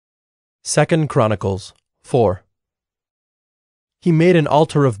2 Chronicles 4. He made an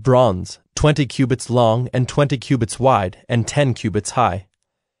altar of bronze, 20 cubits long and 20 cubits wide and 10 cubits high.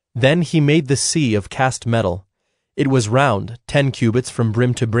 Then he made the sea of cast metal. It was round, 10 cubits from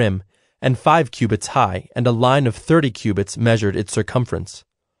brim to brim, and 5 cubits high, and a line of 30 cubits measured its circumference.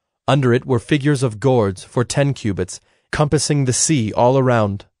 Under it were figures of gourds for 10 cubits, compassing the sea all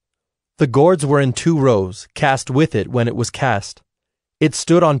around. The gourds were in 2 rows, cast with it when it was cast. It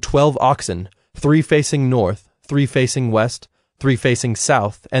stood on 12 oxen, 3 facing north, 3 facing west, 3 facing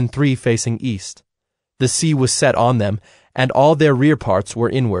south, and 3 facing east. The sea was set on them, and all their rear parts were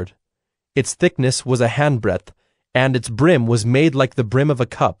inward. Its thickness was a handbreadth, and its brim was made like the brim of a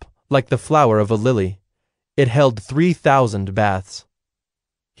cup, like the flower of a lily. It held 3,000 baths.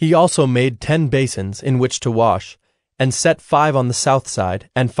 He also made 10 basins in which to wash, and set 5 on the south side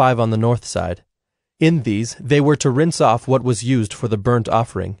and 5 on the north side. In these they were to rinse off what was used for the burnt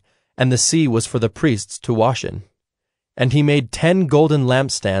offering, and the sea was for the priests to wash in. And he made 10 golden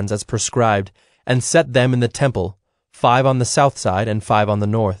lampstands as prescribed, and set them in the temple, 5 on the south side and 5 on the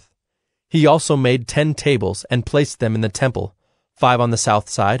north. He also made 10 tables and placed them in the temple, 5 on the south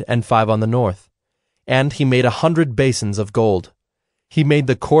side and 5 on the north. And he made 100 basins of gold. He made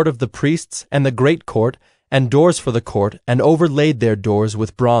the court of the priests and the great court and doors for the court, and overlaid their doors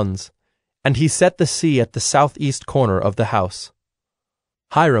with bronze. And he set the sea at the southeast corner of the house.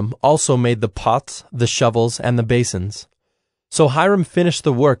 Hiram also made the pots, the shovels, and the basins. So Hiram finished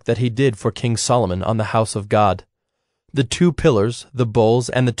the work that he did for King Solomon on the house of God: the 2 pillars, the bowls,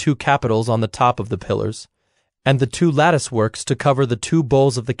 and the 2 capitals on the top of the pillars, and the 2 lattice works to cover the 2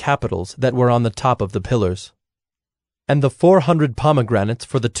 bowls of the capitals that were on the top of the pillars, and the 400 pomegranates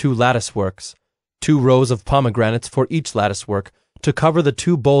for the 2 lattice works, 2 rows of pomegranates for each lattice work, to cover the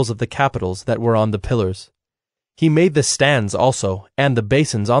 2 bowls of the capitals that were on the pillars. He made the stands also, and the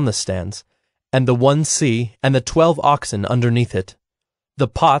basins on the stands, and the 1 sea, and the 12 oxen underneath it. The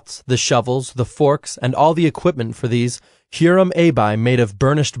pots, the shovels, the forks, and all the equipment for these Huram-Abi made of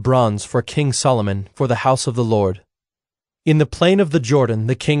burnished bronze for King Solomon for the house of the Lord. In the plain of the Jordan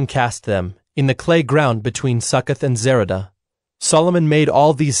the king cast them, in the clay ground between Succoth and Zeradah. Solomon made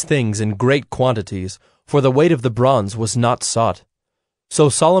all these things in great quantities, for the weight of the bronze was not sought. So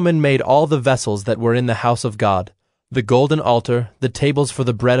Solomon made all the vessels that were in the house of God, the golden altar, the tables for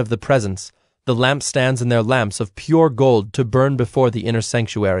the bread of the presence, the lampstands and their lamps of pure gold to burn before the inner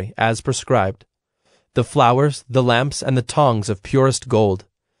sanctuary, as prescribed, the flowers, the lamps, and the tongs of purest gold,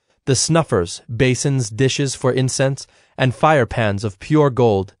 the snuffers, basins, dishes for incense, and fire pans of pure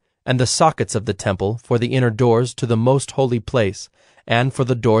gold, and the sockets of the temple for the inner doors to the most holy place, and for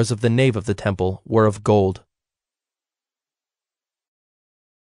the doors of the nave of the temple, were of gold.